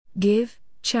Give,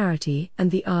 Charity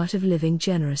and the Art of Living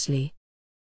Generously.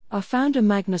 Our founder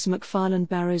Magnus MacFarlane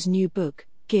Barrow's new book,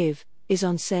 Give, is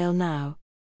on sale now.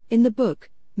 In the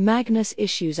book, Magnus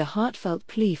issues a heartfelt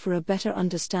plea for a better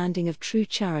understanding of true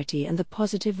charity and the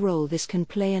positive role this can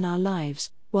play in our lives,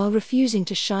 while refusing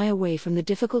to shy away from the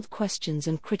difficult questions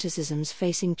and criticisms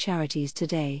facing charities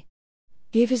today.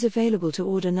 Give is available to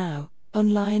order now,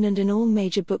 online and in all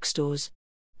major bookstores.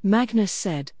 Magnus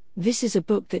said, "This is a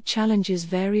book that challenges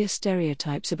various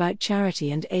stereotypes about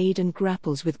charity and aid and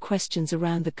grapples with questions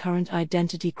around the current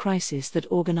identity crisis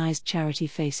that organized charity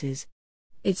faces.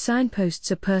 It signposts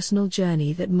a personal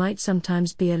journey that might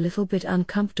sometimes be a little bit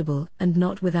uncomfortable and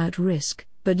not without risk,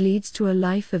 but leads to a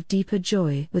life of deeper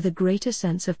joy with a greater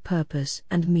sense of purpose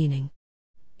and meaning."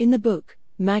 In the book,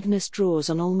 Magnus draws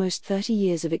on almost 30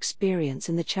 years of experience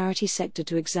in the charity sector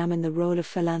to examine the role of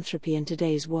philanthropy in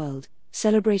today's world,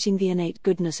 celebrating the innate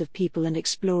goodness of people and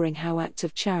exploring how acts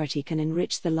of charity can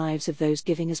enrich the lives of those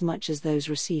giving as much as those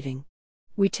receiving.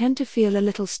 We tend to feel a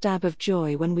little stab of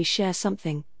joy when we share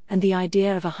something, and the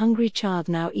idea of a hungry child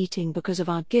now eating because of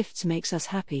our gifts makes us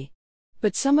happy.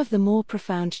 But some of the more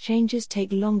profound changes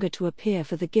take longer to appear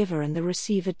for the giver and the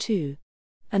receiver too.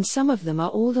 And some of them are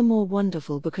all the more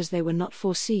wonderful because they were not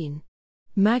foreseen.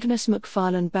 Magnus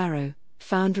MacFarlane Barrow,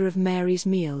 founder of Mary's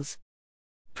Meals.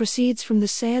 Proceeds from the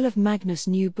sale of Magnus'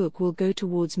 new book will go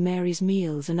towards Mary's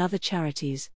Meals and other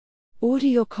charities. Order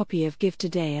your copy of Give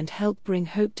today and help bring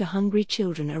hope to hungry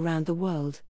children around the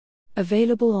world.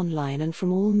 Available online and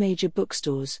from all major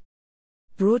bookstores.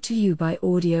 Brought to you by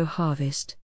Audio Harvest.